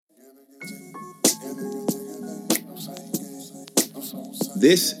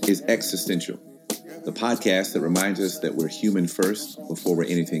This is Existential, the podcast that reminds us that we're human first before we're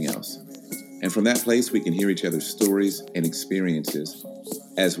anything else. And from that place, we can hear each other's stories and experiences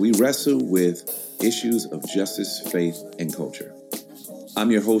as we wrestle with issues of justice, faith, and culture.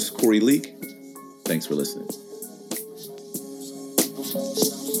 I'm your host, Corey Leak. Thanks for listening.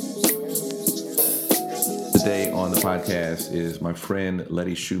 Today on the podcast is my friend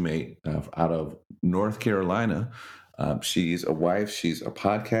Letty Shoemate out of North Carolina. She's a wife, she's a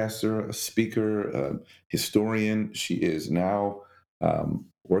podcaster, a speaker, a historian. She is now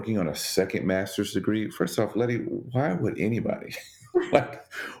working on a second master's degree. First off, Letty, why would anybody,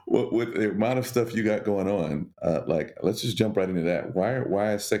 with the amount of stuff you got going on, let's just jump right into that.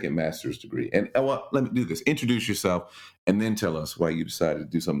 Why a second master's degree? And let me do this. Introduce yourself and then tell us why you decided to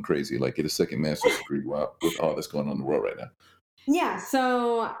do something crazy, like get a second master's degree with all that's going on in the world right now. Yeah,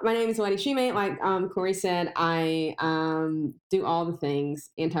 so my name is Letty Shoemate. Like Corey said, I do all the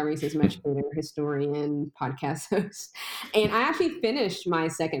things: anti-racism educator, historian, podcast host, and I actually finished my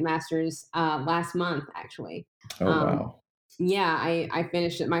second master's last month. Actually, Wow! Yeah, I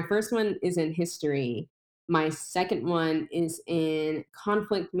finished it. My first one is in history. My second one is in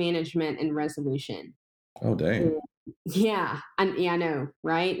conflict management and resolution. Oh, dang! Yeah, I know,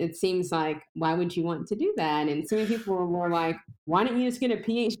 right? It seems like, why would you want to do that? And so many people are more like, why don't you just get a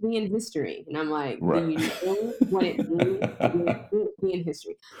PhD in history? And I'm like, do Right. you know what it means to get a PhD in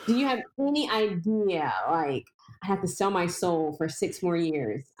history? Do you have any idea? Like, I have to sell my soul for 6 more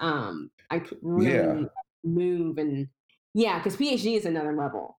years. I could Yeah. really move yeah, because PhD is another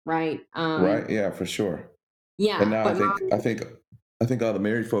level, right? Right. Yeah, for sure. And Yeah, now I but think I think I think all the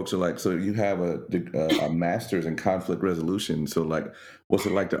married folks are like, so you have a master's in conflict resolution. So like, what's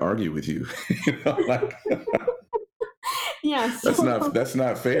it like to argue with you? Like yeah, that's so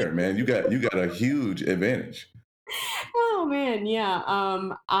not fair, man. You got a huge advantage. oh man, yeah.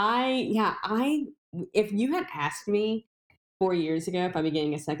 I if you had asked me 4 years ago if I'd be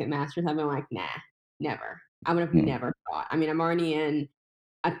getting a second master's, I'd been like, nah, never. I would have Hmm. never thought. I mean, I'm already in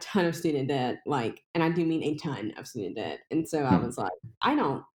a ton of student debt, like, and I do mean a ton of student debt. And so I Hmm. was like, I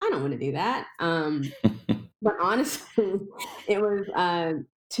don't want to do that. But honestly, it was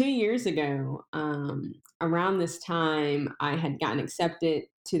 2 years ago, around this time, I had gotten accepted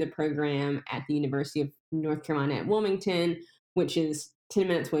to the program at the University of North Carolina at Wilmington, which is 10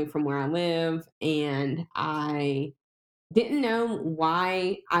 minutes away from where I live. And I didn't know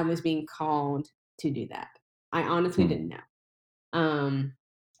why I was being called to do that. I honestly Hmm. didn't know. Um,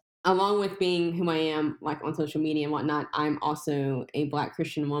 Along with being who I am, like on social media and whatnot, I'm also a Black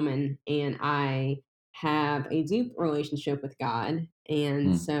Christian woman, and I have a deep relationship with God. And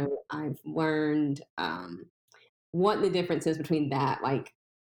Hmm. so I've learned what the difference is between that, like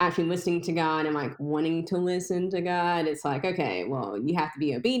actually listening to God and like wanting to listen to God. It's like, okay, well, you have to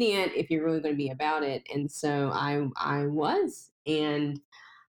be obedient if you're really going to be about it. And so I was, and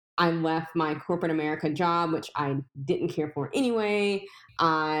I left my corporate America job, which I didn't care for anyway.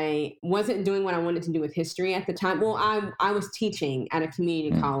 I wasn't doing what I wanted to do with history at the time. Well, I was teaching at a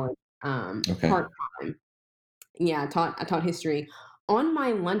community Hmm. college Okay. part time. Yeah, I taught history on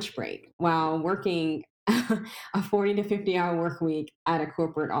my lunch break while working a 40 to 50-hour work week at a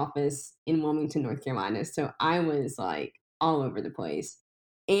corporate office in Wilmington, North Carolina. So I was like all over the place.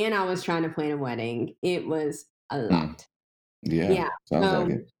 And I was trying to plan a wedding. It was a Hmm. lot. Yeah. Yeah. Sounds like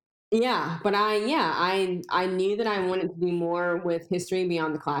So it. yeah, but I knew that I wanted to do more with history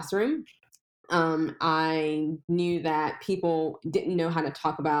beyond the classroom. I knew that people didn't know how to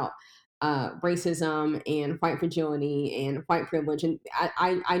talk about racism and white fragility and white privilege, and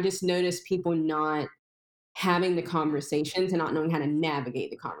I just noticed people not having the conversations and not knowing how to navigate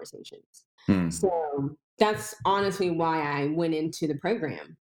the conversations. Hmm. So that's honestly why I went into the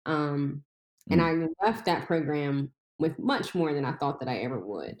program, um, and Hmm. I left that program with much more than I thought that I ever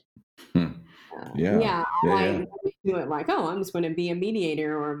would. Hmm. Yeah. Yeah, Yeah. I Yeah. went into it like, oh, I'm just going to be a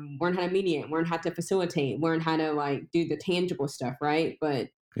mediator or learn how to mediate, learn how to facilitate, learn how to like do the tangible stuff, right? But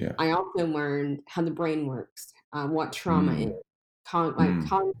Yeah. I also learned how the brain works, what trauma is, Hmm. like Hmm.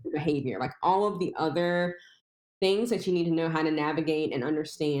 cognitive behavior, like all of the other things that you need to know how to navigate and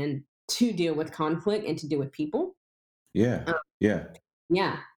understand to deal with conflict and to deal with people. Yeah. Uh, Yeah.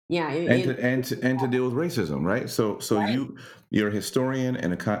 yeah, yeah, And to deal with racism, right? So right. you're a historian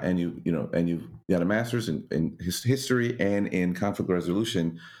and and you got a master's in history and in conflict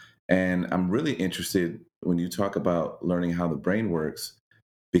resolution, and I'm really interested when you talk about learning how the brain works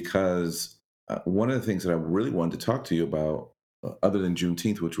because one of the things that I really wanted to talk to you about, other than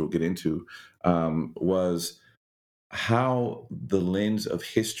Juneteenth, which we'll get into, was how the lens of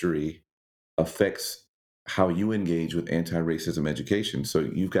history affects how you engage with anti-racism education. So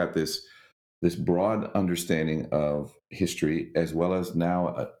you've got this broad understanding of history, as well as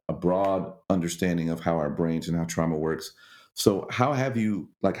now a broad understanding of how our brains and how trauma works. So how have you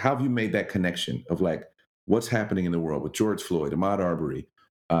made that connection of like what's happening in the world with George Floyd, Ahmaud Arbery,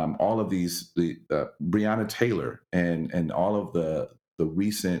 all of the Breonna Taylor, and all of the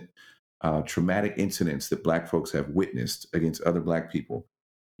recent traumatic incidents that Black folks have witnessed against other Black people?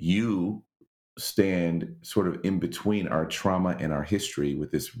 You stand sort of in between our trauma and our history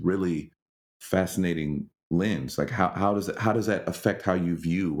with this really fascinating lens. Like how does that affect how you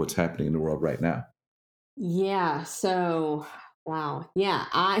view what's happening in the world right now? Yeah. So, wow. Yeah.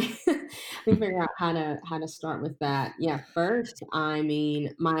 Let me figure out how to start with that. Yeah. First, I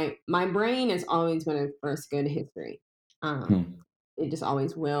mean, my brain is always going to first go to history. Um, Hmm. it just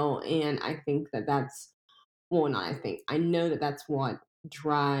always will, and I think that that's well, not I think I know that that's what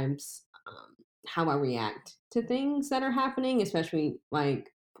drives how I react to things that are happening, especially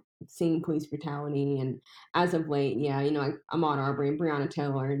like seeing police brutality. And as of late, yeah, like Ahmaud Arbery and Breonna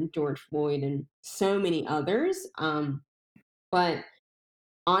Taylor and George Floyd and so many others. But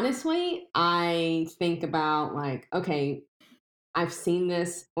honestly, I think about like, okay, I've seen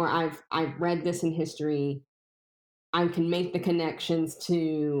this or I've read this in history. I can make the connections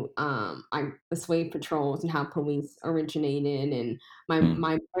to the slave patrols and how police originated, and Mm,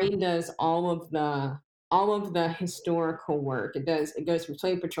 my brain does all of the historical work. It goes from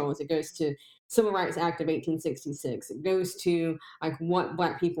slave patrols, it goes to Civil Rights Act of 1866, it goes to like what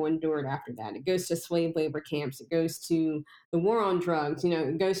Black people endured after that, it goes to slave labor camps, it goes to the war on drugs.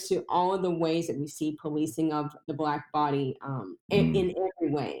 It goes to all of the ways that we see policing of the Black body in mm,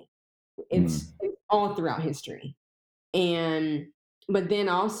 every way. mm, It's all throughout history. And but then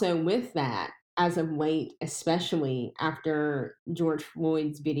also with that, as of late, especially after George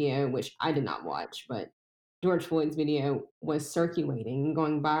Floyd's video, which I did not watch, but George Floyd's video was circulating and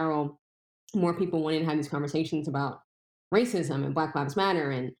going viral, more people wanting to have these conversations about racism and Black Lives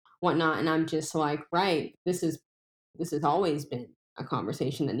Matter and whatnot. And I'm just like, right, this has always been a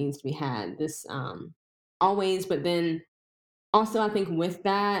conversation that needs to be had. This always, but then also, I think with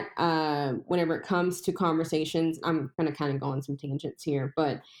that, whenever it comes to conversations, I'm gonna kind of go on some tangents here,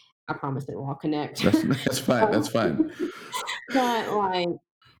 but I promise it will all connect. that's fine. That's Um, fine. but like,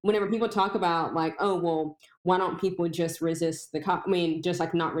 whenever people talk about like, oh well, why don't people just resist the cop? I mean, just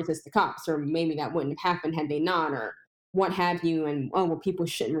like not resist the cops, or maybe that wouldn't have happened had they not, or what have you. And oh well, people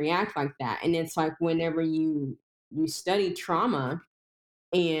shouldn't react like that. And it's like whenever you study trauma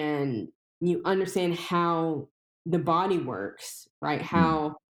and you understand how the body works, right? Mm,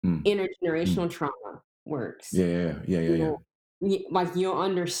 How mm, intergenerational mm. trauma works. Yeah, yeah, yeah, yeah, yeah. You'll like you'll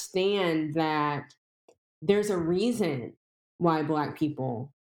understand that there's a reason why Black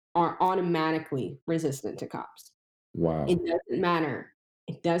people are automatically resistant to cops. It Wow. doesn't matter.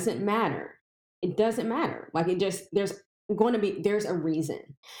 It doesn't matter. It doesn't matter. Like it just there's a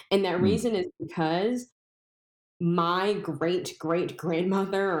reason. And that Mm, reason is because my great great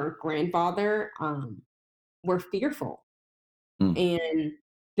grandmother or grandfather were fearful. mm. And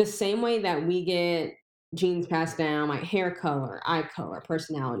the same way that we get genes passed down, like hair color, eye color,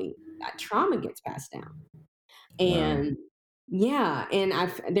 personality, that trauma gets passed down. Wow. And yeah, and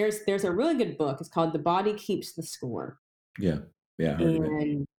there's a really good book. It's called The Body Keeps the Score. Yeah. Yeah, I heard of it.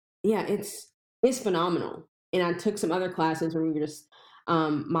 And yeah, it's phenomenal. And I took some other classes where we were just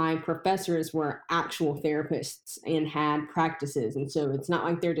my professors were actual therapists and had practices. And so it's not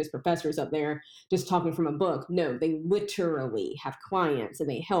like they're just professors up there just talking from a book. No, they literally have clients and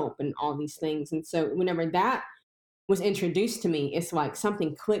they help and all these things. And so whenever that was introduced to me, it's like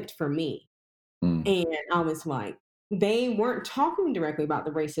something clicked for me. Mm. And I was like, they weren't talking directly about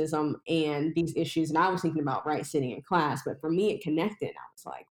the racism and these issues. And I was thinking about right sitting in class, but for me, it connected. I was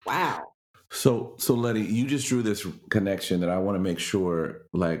like, wow. So Letty, you just drew this connection that I want to make sure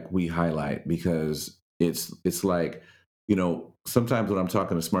like we highlight because it's like, sometimes when I'm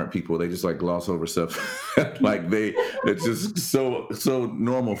talking to smart people, they just like gloss over stuff like it's just so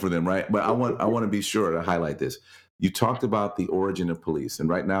normal for them, right? But I want to be sure to highlight this. You talked about the origin of police, and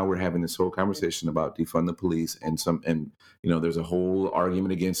right now we're having this whole conversation about defund the police and there's a whole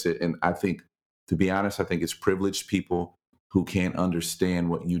argument against it. And I think, to be honest, I think it's privileged people who can't understand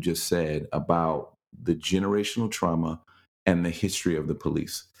what you just said about the generational trauma and the history of the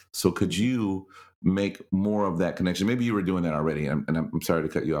police. So could you make more of that connection? Maybe you were doing that already, and I'm sorry to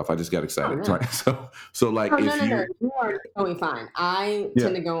cut you off. I just got Oh, excited. no. Right? So like Oh, no, if no, no. you, You are totally fine. I yeah,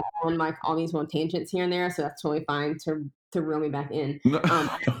 tend to go on like all these little tangents here and there, so that's totally fine to reel me back in. no. I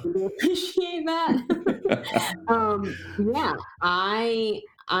really appreciate that. Yeah,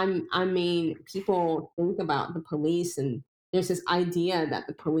 I mean, people think about the police, and there's this idea that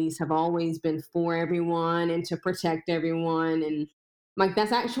the police have always been for everyone and to protect everyone, and like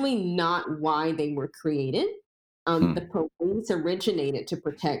that's actually not why they were created. The Hmm. police originated to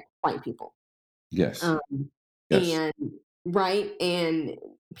protect white people. Yes. Um, Yes. and right, and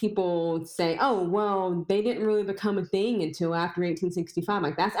people say, "Oh, well, they didn't really become a thing until after 1865."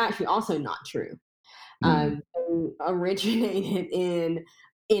 Like that's actually also not true. Mm. They originated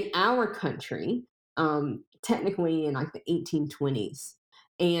in our country, technically in like the 1820s,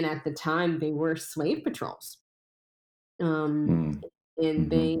 and at the time they were slave patrols. Um, Mm.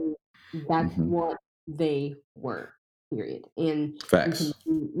 and Hmm. that's Hmm. what they were, period. And you can Facts.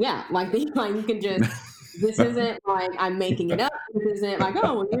 yeah, like like you can just this isn't like I'm making it up. This isn't like,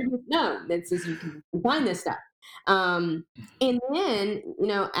 oh well, you're just no, this is you can find this stuff. And then,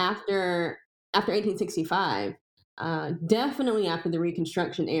 after 1865, definitely after the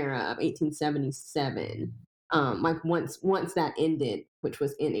Reconstruction era of 1877, like once that ended, which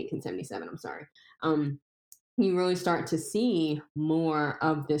was in 1877, I'm sorry. You really start to see more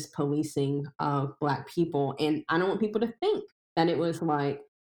of this policing of Black people. And I don't want people to think that it was like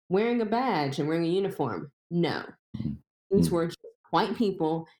wearing a badge and wearing a uniform. No, Mm. these Mm. were just white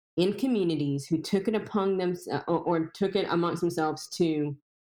people in communities who took it upon them, or took it amongst themselves to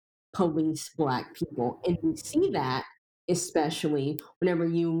police Black people. And we see that especially whenever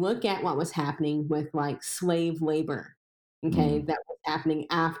you look at what was happening with like slave labor, okay, Mm. that was happening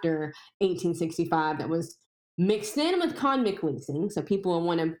after 1865, that was mixed in with convict leasing. So people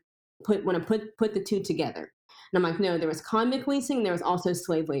want to put the two together. And I'm like, no, there was convict leasing, there was also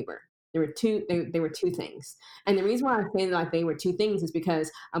slave labor. There were two things. And the reason why I say like they were two things is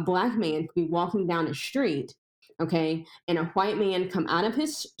because a Black man could be walking down the street, okay, and a white man come out of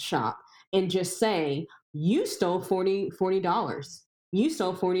his shop and just say, you stole $40. You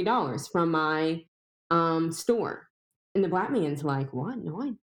stole $40 from my store. And the Black man's like, what? No,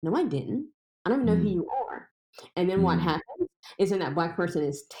 I didn't. I don't even know who Mm. you are. And then what Mm. happens is then that Black person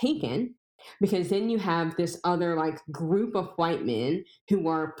is taken, because then you have this other like group of white men who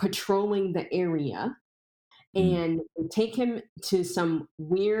are patrolling the area, Mm. and they take him to some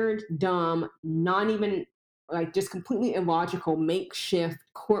weird, dumb, not even like just completely illogical makeshift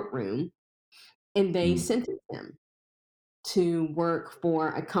courtroom, and they Mm. sentence him to work for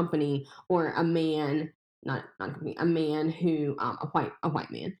a company, or a man, not a company, a man who, a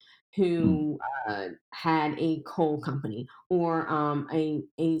white man Mm. who had a coal company, or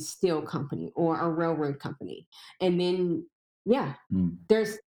a steel company, or a railroad company. And then yeah, Mm.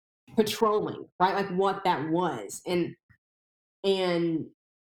 there's patrolling, right? Like what that was. And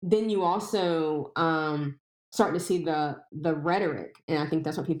then you also start to see the rhetoric, and I think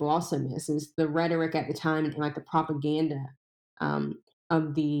that's what people also miss, is the rhetoric at the time, and like the propaganda um,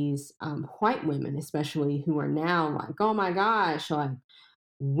 of these white women, especially, who are now like, oh my gosh, like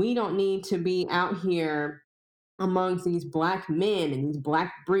we don't need to be out here amongst these Black men and these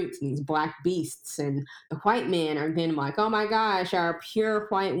Black brutes and these Black beasts. And the white men are then like, oh my gosh, our pure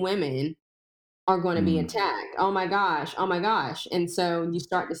white women are going to be Mm. attacked. Oh my gosh. Oh my gosh. And so you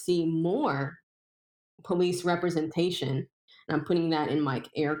start to see more police representation. And I'm putting that in like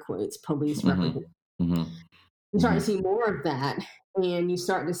air quotes, police representation. Mhm. Mhm. You start to Mhm. see more of that. And you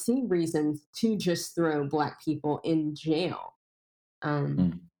start to see reasons to just throw Black people in jail. Um,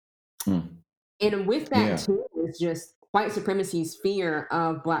 Mm. Mm. and with that Yeah. too is just white supremacy's fear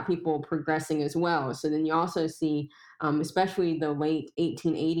of Black people progressing as well. So then you also see, especially the late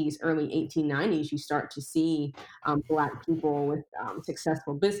 1880s, early 1890s, you start to see Black people with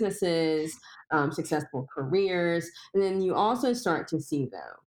successful businesses, successful careers. And then you also start to see,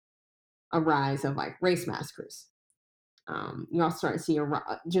 though, a rise of like race massacres. You also start to see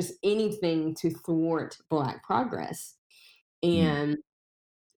just anything to thwart Black progress. Mm. And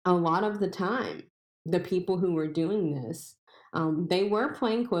a lot of the time, the people who were doing this, they were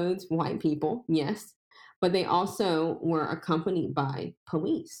plainclothes white people, yes, but they also were accompanied by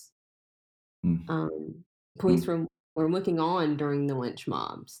police. Mm. Um, police Mm. were looking on during the lynch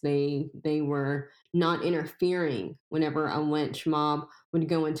mobs. They were not interfering whenever a lynch mob would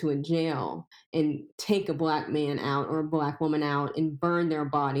go into a jail and take a Black man out or a Black woman out and burn their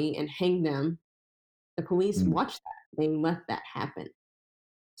body and hang them. The police Mm. watched that. They let that happen.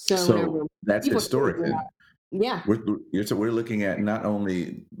 So whenever So that's people historic then. yeah, We're looking at not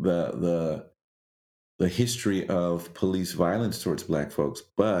only the history of police violence towards Black folks,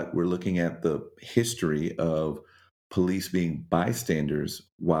 but we're looking at the history of police being bystanders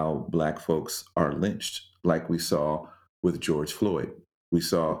while Black folks are lynched, like we saw with George Floyd. We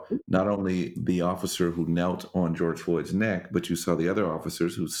saw not only the officer who knelt on George Floyd's neck, but you saw the other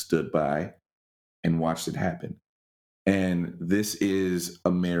officers who stood by and watched it happen. And this is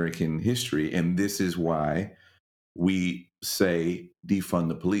American history. And this is why we say defund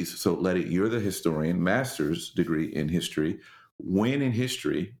the police. So, Letty, you're the historian, master's degree in history. When in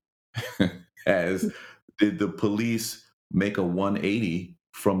history has did the police make a 180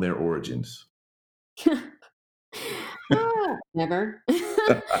 from their origins? Never.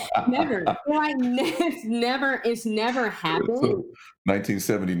 Never. Like, it's never happened. So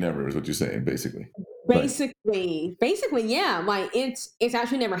 1970 never is what you're saying, basically. Right. Basically, yeah. Like it's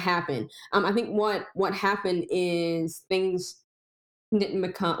actually never happened. I think what happened is things didn't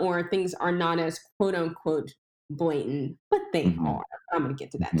become, or things are not as quote unquote blatant, but they Hmm. are. I'm gonna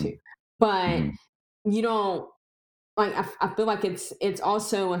get to that Hmm. too. But Hmm. you don't like I feel like it's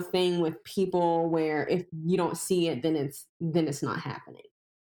also a thing with people where if you don't see it, then it's not happening.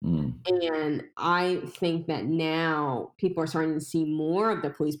 Mm. And I think that now people are starting to see more of the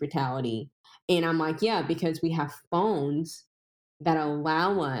police brutality. And I'm like, yeah, because we have phones that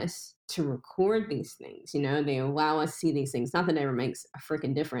allow us to record these things. They allow us to see these things. Not that it ever makes a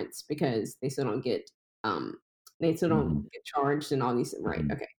freaking difference because um they still don't Mhm. get charged and all these, right.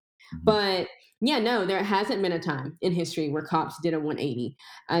 Mhm. Okay. Mhm. But yeah, no, there hasn't been a time in history where cops did a 180.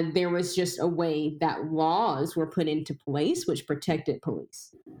 There was just a way that laws were put into place which protected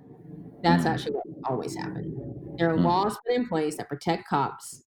police. That's Mm. actually what always happened. There are Mm. laws put in place that protect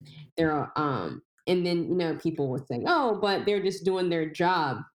cops. There are, and then people would say, "Oh, but they're just doing their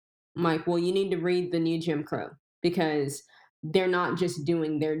job." I'm like, well, you need to read the new Jim Crow because they're not just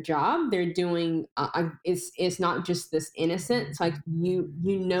doing their job. They're doing. It's not just this innocence. Like you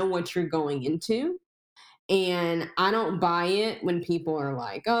know what you're going into, and I don't buy it when people are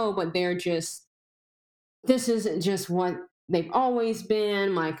like, "Oh, but they're just this isn't just what they've always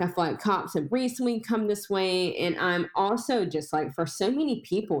been." Like, I feel like cops have recently come this way. And I'm also just like, for so many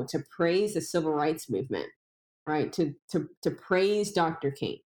people to praise the civil rights movement, right? To praise Dr.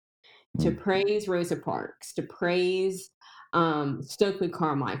 King, to Mm. praise Rosa Parks, to praise Stokely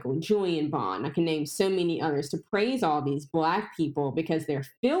Carmichael, Julian Bond. I can name so many others, to praise all these Black people because they're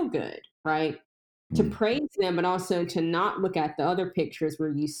feel good, right? To Mm. praise them, but also to not look at the other pictures where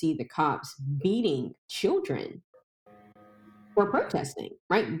you see the cops beating children for protesting,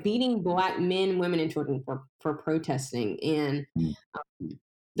 right? Beating Black men, women, and children for protesting, and Mm.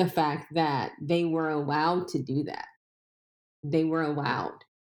 the fact that they were allowed to do that. They were allowed.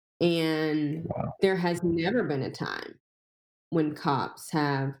 And Wow. there has never been a time when cops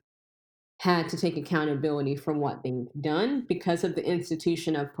have had to take accountability for what they've done because of the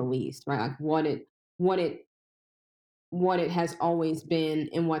institution of police, right? Like what it what it has always been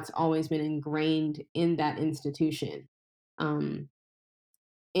and what's always been ingrained in that institution. Um,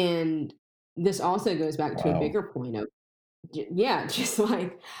 and this also goes back to a Wow. bigger point of, yeah, just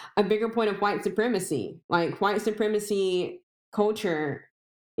like a bigger point of white supremacy. Like white supremacy culture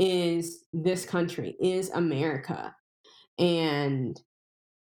is this country, is America. And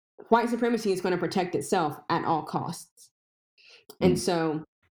white supremacy is going to protect itself at all costs. And Mm. so,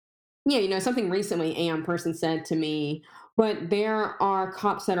 yeah, something recently a young person said to me, but there are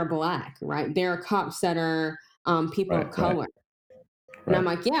cops that are Black, right? There are cops that are people Right. of Right. color. And I'm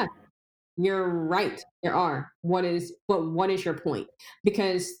Right. like, yeah, you're right. There are. What is your point?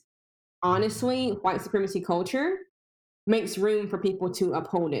 Because honestly, white supremacy culture makes room for people to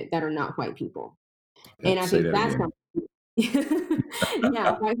uphold it that are not white people. And Yep. I Say think that that's again. not,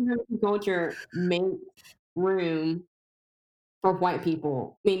 yeah, white supremacy culture makes room for white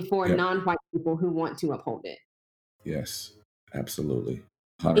people, I mean, for Yep. non-white people who want to uphold it. Yes. Absolutely.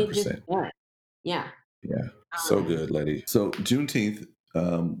 It just 100%. does. Yeah. Yeah. So Um, good, lady. So Juneteenth,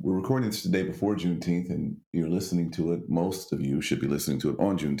 we're recording this the day before Juneteenth, and you're listening to it. Most of you should be listening to it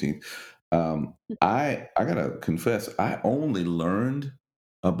on Juneteenth. I gotta confess, I only learned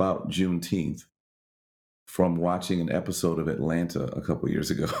about Juneteenth from watching an episode of Atlanta a couple years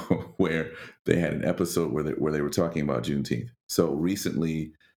ago, where they had an episode where they were talking about Juneteenth. So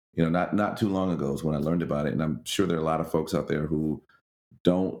recently, not too long ago is when I learned about it, and I'm sure there are a lot of folks out there who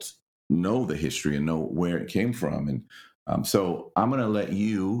don't know the history and know where it came from. And so I'm going to let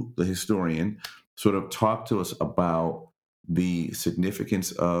you, the historian, sort of talk to us about the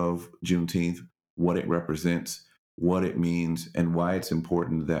significance of Juneteenth, what it represents, what it means, and why it's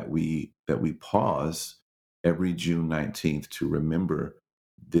important that we pause every June 19th to remember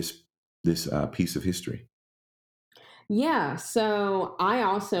this piece of history. yeah. So I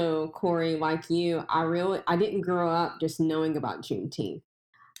also, Corey, like you, I didn't grow up just knowing about Juneteenth.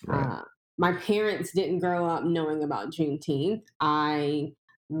 Right. Uh, my parents didn't grow up knowing about Juneteenth. I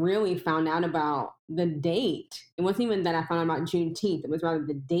really found out about the date. It wasn't even that I found out about Juneteenth. It was rather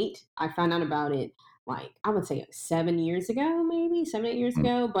the date I found out about it. Like I would say like 7 years ago, maybe 7, 8 years Mm,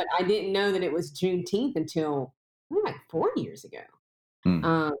 ago. But I didn't know that it was Juneteenth until like 4 years ago. mm.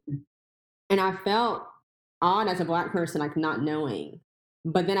 Um, and I felt odd as a Black person, like, not knowing.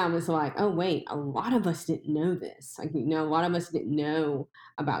 But then I was like, "Oh, wait, a lot of us didn't know this." Like, a lot of us didn't know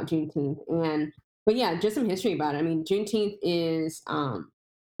about Juneteenth, but yeah, just some history about it. I mean, Juneteenth is,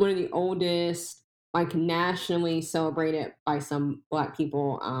 one of the oldest, like, nationally celebrated by some Black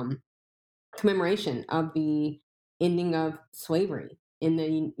people, commemoration of the ending of slavery in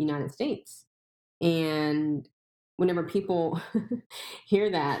the United States. And whenever people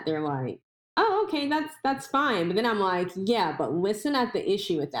hear that, they're like, "Oh, okay, that's fine." But then I'm like, "Yeah, but listen at the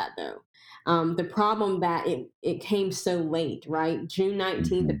issue with that though. The problem that it came so late, right? June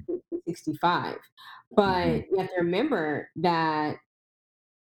 19th of Mhm, 1865. mhm. But you have to remember that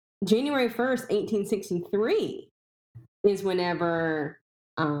January 1st, 1863 is whenever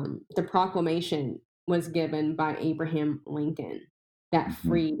the proclamation was given by Abraham Lincoln that Mhm,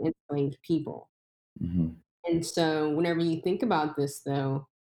 freed enslaved people. mhm. And so whenever you think about this though,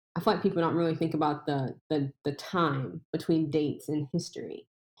 I feel like people don't really think about the time between dates in history.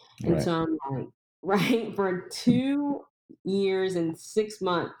 And Right. so I'm like, right, for 2 years and 6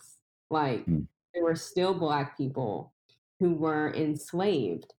 months, like Mm. there were still Black people who were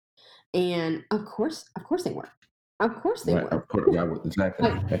enslaved. And of course they were. Of course they Right, were. of course, right, exactly,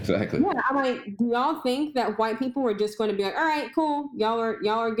 Like, exactly. yeah, I'm like, do y'all think that white people were just going to be like, all right, cool, y'all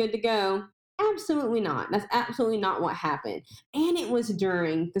are good to go? Absolutely not. That's absolutely not what happened. And it was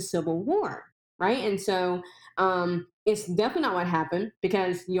during the Civil War, right? And so it's definitely not what happened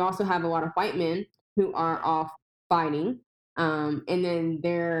because you also have a lot of white men who are off fighting, and then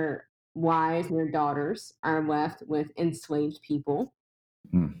their wives and their daughters are left with enslaved people.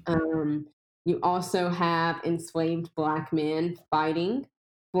 Mm, um, you also have enslaved Black men fighting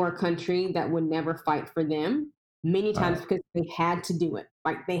for a country that would never fight for them, many times wow. because they had to do it.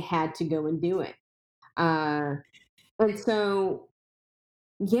 Like they had to go and do it. Uh, and so,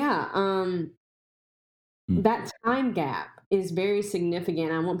 yeah, Mm. that time gap is very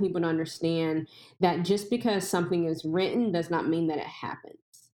significant. I want people to understand that just because something is written does not mean that it happens.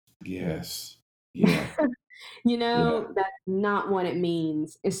 Yes. Yeah, yeah, That's not what it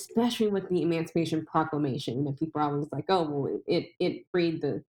means, especially with the Emancipation Proclamation. People are always like, "Oh, well, it freed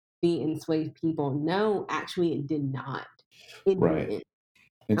the enslaved people." No, actually, it did not. It right. didn't.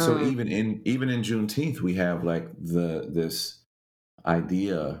 And so Um, even in Juneteenth, we have, like, this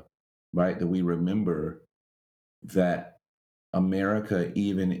idea, right, that we remember that America,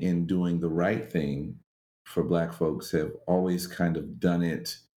 even in doing the right thing for Black folks, have always kind of done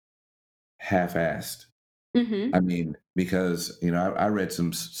it half-assed. I mhm, mean, because, I read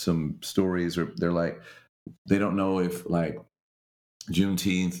some stories, or they're like, they don't know if, like,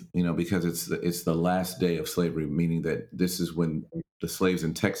 Juneteenth, because it's the last day of slavery, meaning that this is when the slaves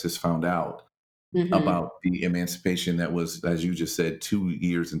in Texas found out mhm, about the emancipation that was, as you just said, 2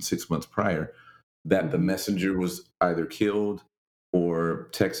 years and 6 months prior, that the mhm. messenger was either killed, or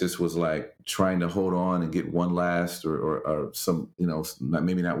Texas was like trying to hold on and get one last, or some,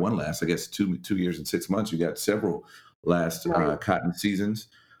 maybe not one last. I guess 2 years and 6 months. You got several last Right. cotton seasons.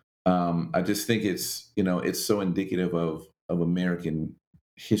 I just think it's so indicative of American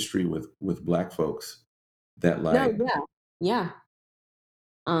history with Black folks that, No, like, yeah, yeah.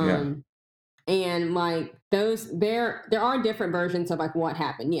 yeah. Um, and like those, there are different versions of like what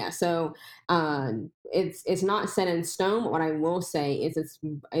happened. Yeah, so it's not set in stone. But what I will say is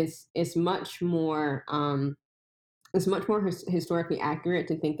it's much more. It's much more historically accurate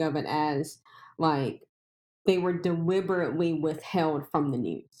to think of it as like they were deliberately withheld from the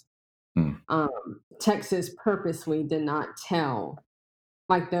news. Mm, Texas purposely did not tell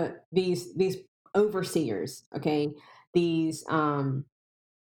like these overseers, okay, these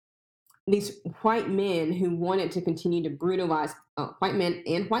these white men who wanted to continue to brutalize white men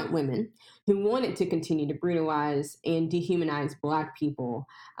and white women who wanted to continue to brutalize and dehumanize Black people.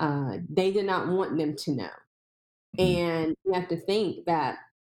 They did not want them to know, mm, and you have to think that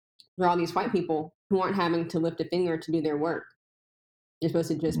there are all these white people who aren't having to lift a finger to do their work. You're supposed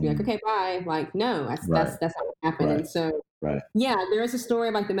to just be like, mm. "Okay, bye." Like, no, Right, that's not what happened. right, And so, right. yeah, there is a story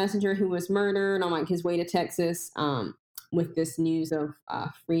of like the messenger who was murdered on like his way to Texas, with this news of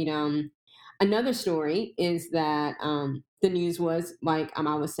freedom. Another story is that the news was like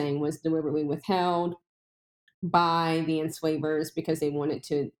I was saying was deliberately withheld by the enslavers because they wanted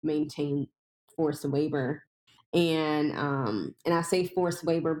to maintain forced labor. And I say forced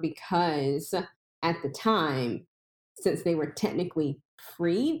labor because at the time, since they were technically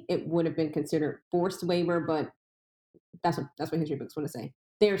free, it would have been considered forced labor, but that's what history books want to say.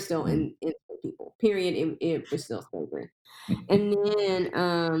 They're still Mm. in people. Period. It was still slavery. And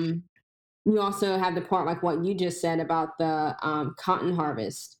then you also have the part like what you just said about the cotton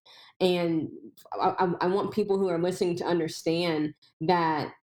harvest. And I want people who are listening to understand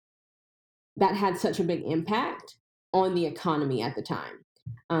that that had such a big impact on the economy at the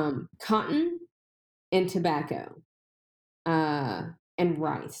time. Cotton and tobacco uh, and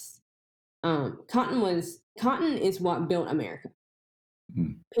rice. Cotton is what built America.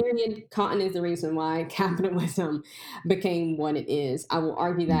 Mm. Period. Cotton is the reason why capitalism became what it is. I will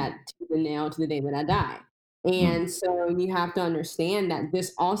argue Mm. that to the nail to the day that I die. Mm. And so you have to understand that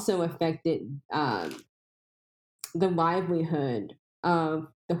this also affected the livelihood of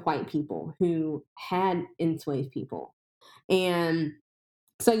the white people who had enslaved people. And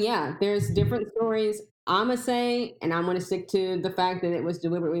so, yeah, there's different stories. I'm gonna say, and I'm gonna stick to the fact that it was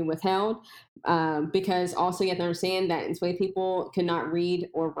deliberately withheld, because also you have to understand that enslaved people could not read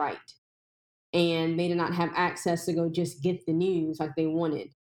or write, and they did not have access to go just get the news like they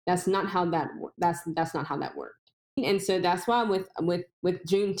wanted. That's not how that's not how that worked. And so that's why with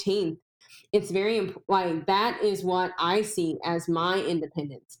Juneteenth, it's very like that is what I see as my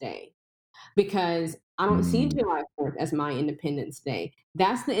Independence Day, because I don't see Mm. July 4th as my Independence Day.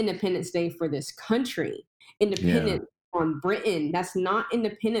 That's the Independence Day for this country. Yeah. Independence on Britain. That's not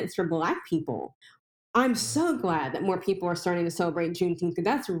independence for Black people. I'm so glad that more people are starting to celebrate Juneteenth because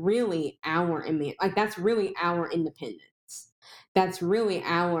that's really like that's really our independence. That's really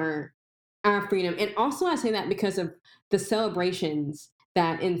our freedom. And also I say that because of the celebrations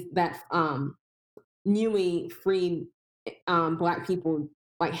that newly freed Black people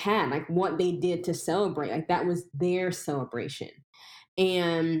like had, like what they did to celebrate. Like that was their celebration.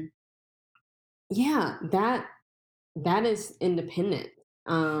 And yeah, that is independent.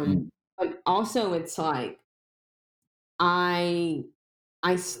 Mm. But also it's like I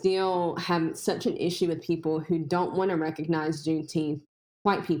I still have such an issue with people who don't want to recognize Juneteenth,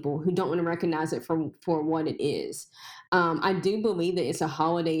 white people who don't want to recognize it for what it is. I do believe that it's a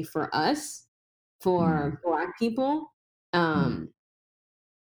holiday for us, Mm. for Black people, Mm. um,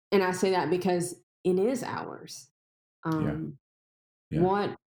 and I say that because it is ours. Yeah. Um, Yeah.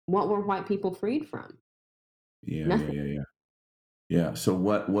 what were white people freed from? Yeah. Yeah. Nothing. Yeah. Yeah. Yeah. So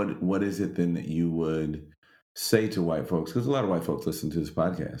what is it then that you would say to white folks? Because a lot of white folks listen to this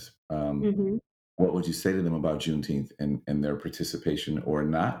podcast. Mhm. What would you say to them about Juneteenth and their participation or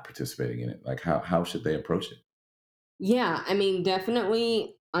not participating in it? Like how should they approach it? Yeah, I mean,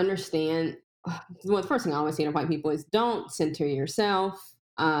 definitely understand. Well, the first thing I always say to white people is don't center yourself.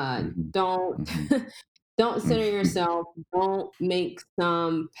 Mhm. Don't Mhm. don't center Mhm. yourself. Don't make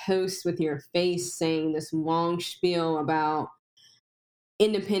some post with your face saying this long spiel about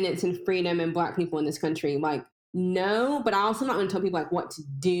independence and freedom and Black people in this country. Like, no, but I also not going to tell people like what to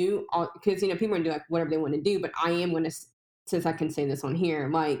do because people are going to do like whatever they want to do. But I am going to, since I can say this on here,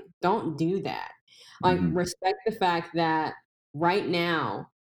 like, don't do that. Like, Mhm. respect the fact that right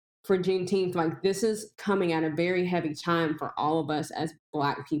now for Juneteenth, like this is coming at a very heavy time for all of us as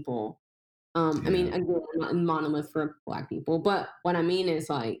Black people. I mean, Yeah. again, I'm not a monolith for Black people, but what I mean is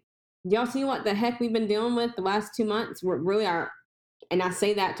like, y'all see what the heck we've been dealing with the last 2 months? We're really our and I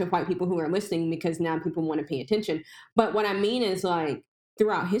say that to white people who are listening because now people want to pay attention. But what I mean is like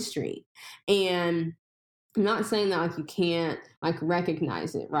throughout history. And I'm not saying that like you can't like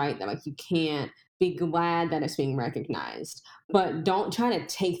recognize it, right? That like you can't be glad that it's being recognized. But don't try to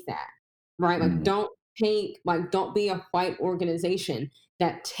take that, right? Like Mm. don't be a white organization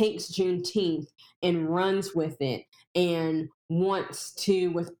that takes Juneteenth and runs with it and wants to,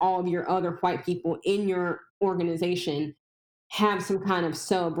 with all of your other white people in your organization, have some kind of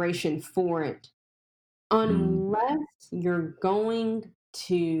celebration for it Mm. unless you're going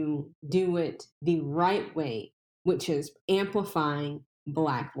to do it the right way, which is amplifying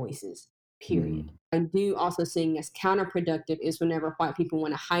Black voices, period. Mhm. I do also seeing as counterproductive is whenever white people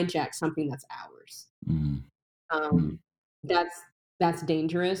want to hijack something that's ours. Mhm. Mm. Um, that's that's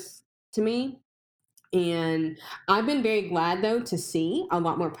dangerous to me. And I've been very glad though to see a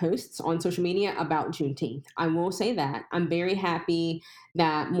lot more posts on social media about Juneteenth. I will say that. I'm very happy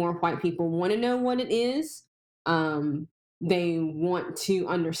that more white people want to know what it is. They want to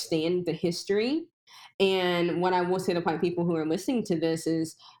understand the history. And what I will say to white people who are listening to this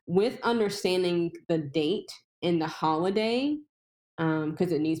is with understanding the date and the holiday,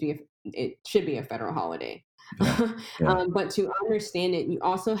 because it should be a federal holiday. Yeah. Yeah. But to understand it, you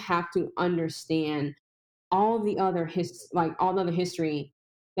also have to understand all the other history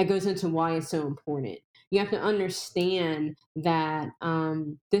that goes into why it's so important. You have to understand that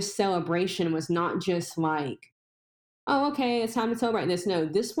this celebration was not just like, oh, okay, it's time to celebrate this. No,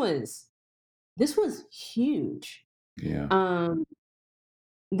 this was huge. Yeah. Um,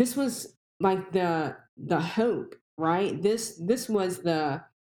 this was like the hope, right? This was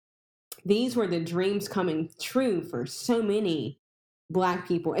these were the dreams coming true for so many Black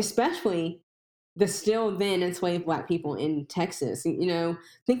people, especially the still then enslaved Black people in Texas.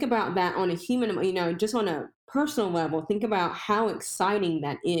 Think about that on a human, just on a personal level. Think about how exciting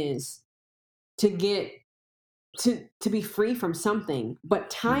that is to get to be free from something, but Yeah.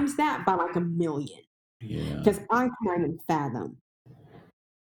 times that by like a million. Yeah. Because I can't even fathom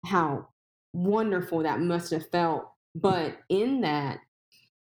how wonderful that must have felt. But in that,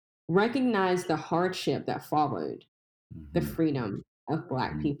 recognize the hardship that followed the Mhm. freedom of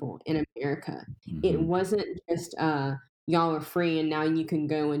Black Mhm. people in America. It Mhm. wasn't just y'all are free and now you can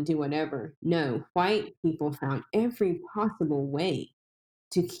go and do whatever. No, white people found every possible way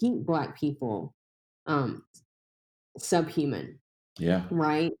to keep Black people um, subhuman, Yeah.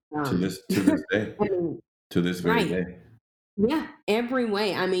 right? To this day. I mean, To this very right. day. Yeah, every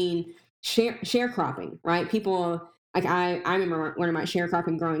way. I mean, sharecropping, right? People like I remember one of my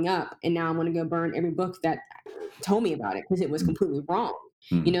sharecropping growing up, and now I want to go burn every book that told me about it because it was Mm, completely wrong.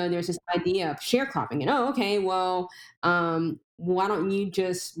 mm, There's this idea of sharecropping, and oh, okay, well, why don't you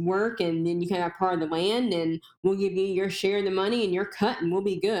just work and then you can have part of the land, and we'll give you your share of the money and your cut, and we'll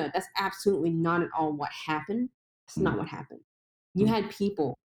be good. That's absolutely not at all what happened. That's not mm, what happened. You mm. had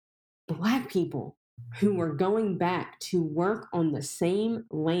people, Black people, who were going back to work on the same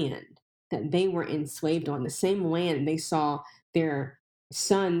land that they were enslaved on, the same land they saw their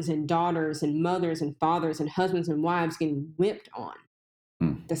sons and daughters and mothers and fathers and husbands and wives getting whipped on.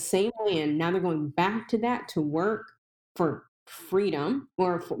 Mm. The same land, now they're going back to that to work for freedom,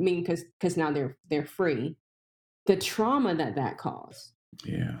 or for, I mean, because now they're free. The trauma that caused,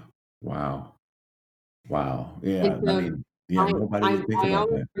 Yeah. Wow. Wow. and Yeah. I so mean, yeah, I nobody I would think I about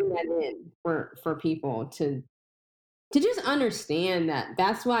always that. bring that in for people to just understand that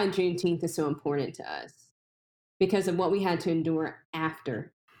that's why Juneteenth is so important to us because of what we had to endure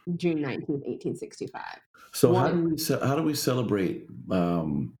after June 19th, 1865. So What how do we celebrate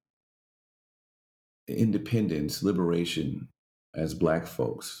independence, liberation as Black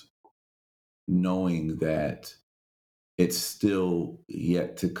folks, knowing that it's still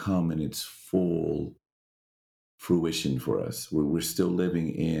yet to come in its full fruition for us? We're still living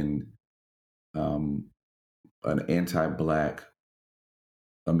in um, an anti-Black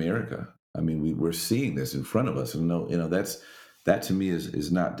America. I mean, we're seeing this in front of us, and that to me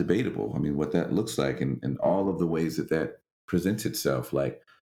is not debatable. I mean, what that looks like, and all of the ways that presents itself, like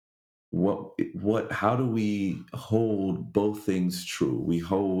how do we hold both things true? We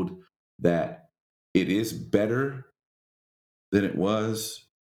hold that it is better than it was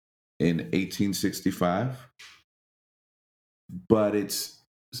in 1865, but it's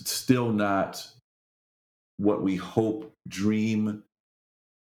still not what we hope, dream,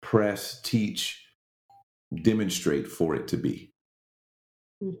 press, teach, demonstrate for it to be.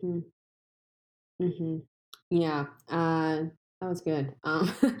 hmm hmm Yeah, that was good.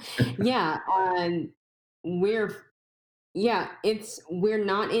 Yeah, we're we're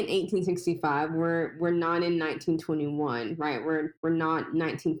not in 1865. We're not in 1921, right? We're not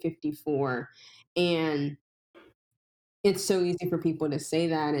 1954, and it's so easy for people to say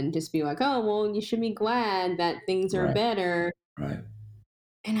that and just be like, "Oh, well, you should be glad that things are Right, better." right.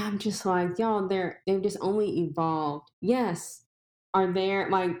 And I'm just like, "Y'all, they've just only evolved." Yes. Are there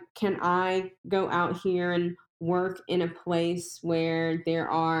like can I go out here and work in a place where there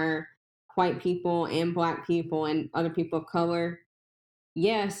are white people and Black people and other people of color?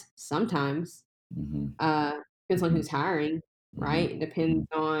 Yes, sometimes. Hmm. Uh, Depends on Hmm. who's hiring, Hmm. right? It depends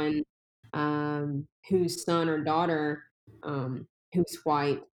on whose son or daughter who's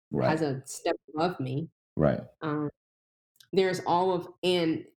white has Right, a step above me. right. Um, there's all of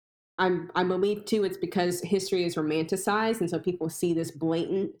and I believe too it's because history is romanticized and so people see this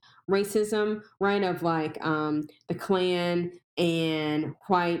blatant racism, right? Of like the Klan and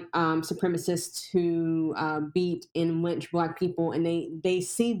white supremacists who beat and lynch Black people, and they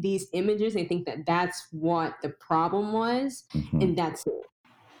see these images, they think that that's what the problem was, Hmm. and that's it.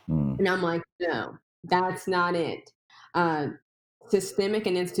 Mm. And I'm like, no, that's not it. Uh, Systemic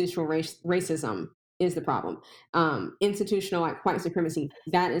and institutional racism is the problem. Institutional, like white supremacy,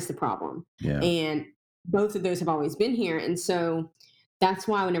 that is the problem. Yeah. And both of those have always been here. And so that's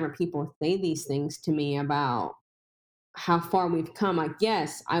why whenever people say these things to me about how far we've come. I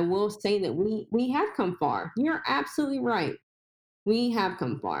guess I will say that we have come far. You're absolutely right. We have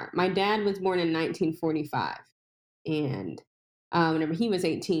come far. My dad was born in 1945, and whenever he was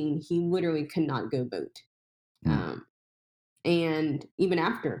 18, he literally could not go vote. Mm. Um, and even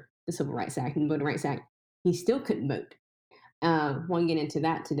after the Civil Rights Act and Voting Rights Act, he still couldn't vote. Won't get into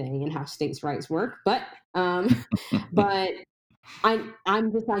that today and how states' rights work, but I'm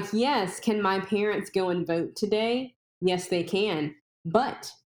just like, yes, can my parents go and vote today? Yes, they can.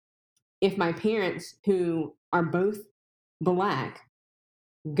 But if my parents, who are both black,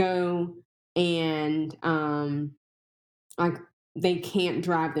 go and like they can't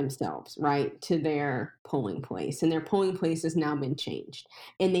drive themselves right to their polling place, and their polling place has now been changed,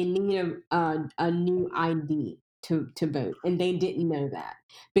 and they need a new ID to vote, and they didn't know that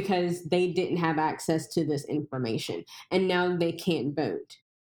because they didn't have access to this information, and now they can't vote.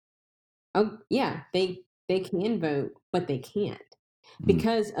 Oh, yeah, they can vote, but they can't Mm.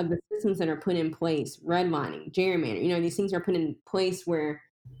 because of the systems that are put in place, redlining, gerrymandering. These things are put in place where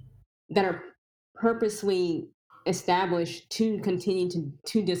that are purposely established to continue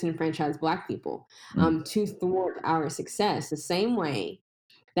to disenfranchise Black people, Mm. to thwart our success. The same way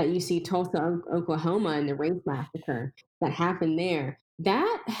that you see Tulsa, Oklahoma, and the race massacre that happened there,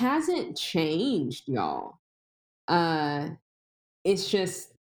 that hasn't changed, y'all. Uh, it's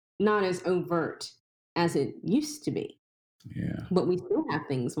just not as overt as it used to be. Yeah. But we still have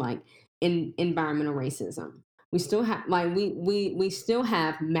things like environmental racism. We still have like we still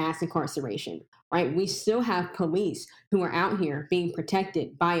have mass incarceration, right? We still have police who are out here being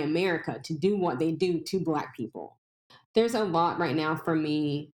protected by America to do what they do to Black people. There's a lot right now for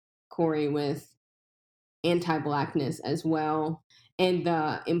me, Corey, with anti-Blackness as well. And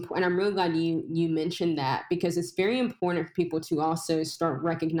I'm really glad you mentioned that, because it's very important for people to also start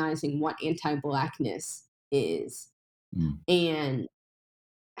recognizing what anti-Blackness is Mm. and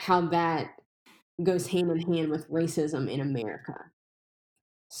how that goes hand in hand with racism in America.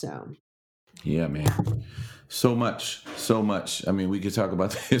 So, Yeah, man. So much, so much. I mean, we could talk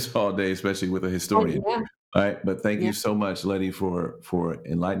about this all day, especially with a historian. yeah, All right, but thank yeah, you so much, Letty, for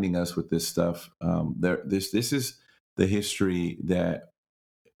enlightening us with this stuff. This is the history that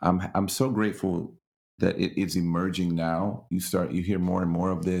I'm so grateful that it's emerging now. You hear more and more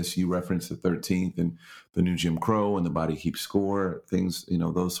of this. You reference the 13th and the new Jim Crow and the Body Keeps Score, things,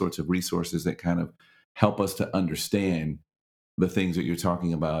 those sorts of resources that kind of help us to understand the things that you're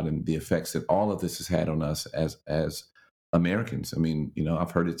talking about and the effects that all of this has had on us as Americans. I mean,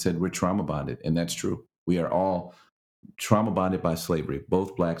 I've heard it said we're trauma bonded, and that's true. We are all trauma bonded by slavery.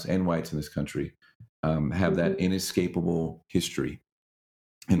 Both blacks and whites in this country have that mhm, inescapable history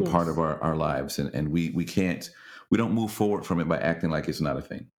and part of yes. our lives, and we don't move forward from it by acting like it's not a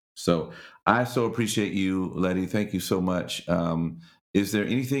thing. So I so appreciate you, Letty. Thank you so much. Is there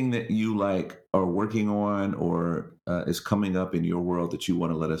anything that you are working on or is coming up in your world that you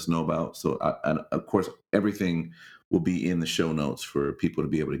want to let us know about? So and of course everything will be in the show notes for people to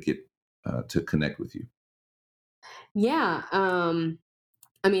be able to get to connect with you. Yeah.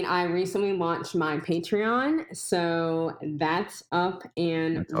 I mean, I recently launched my Patreon, so that's up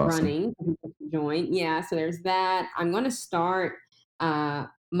and That's awesome. running. For people to join. Yeah, so there's that. I'm going to start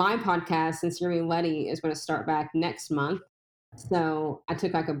my podcast, Sincerely Letty, is going to start back next month. So I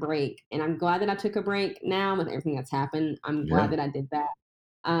took like a break, and I'm glad that I took a break now with everything that's happened. I'm glad Yeah. that I did that.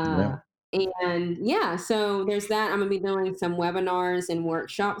 Yeah. Uh, and yeah, so there's that. I'm going to be doing some webinars and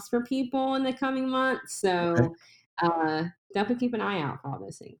workshops for people in the coming months. Okay. So uh, definitely keep an eye out for all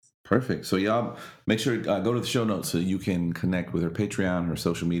those things. Perfect. So y'all make sure go to the show notes so you can connect with her Patreon, her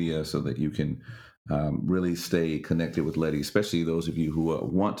social media, so that you can really stay connected with Letty, especially those of you who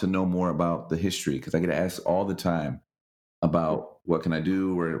want to know more about the history. Because I get asked all the time about what can I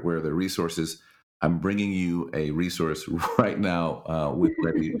do, where are the resources. I'm bringing you a resource right now with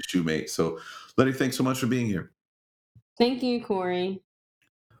Letty Shoemate. So, Letty, thanks so much for being here. Thank you, Corey.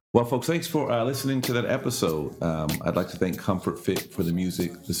 Well, folks, thanks for listening to that episode. I'd like to thank Comfort Fit for the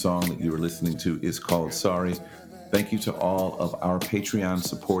music. The song that you were listening to is called Sorry. Thank you to all of our Patreon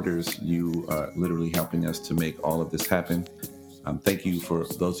supporters. You are literally helping us to make all of this happen. Thank you for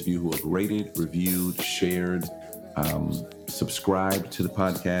those of you who have rated, reviewed, shared, subscribed to the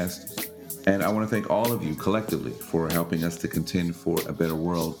podcast. And I want to thank all of you collectively for helping us to contend for a better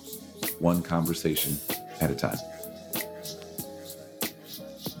world, one conversation at a time.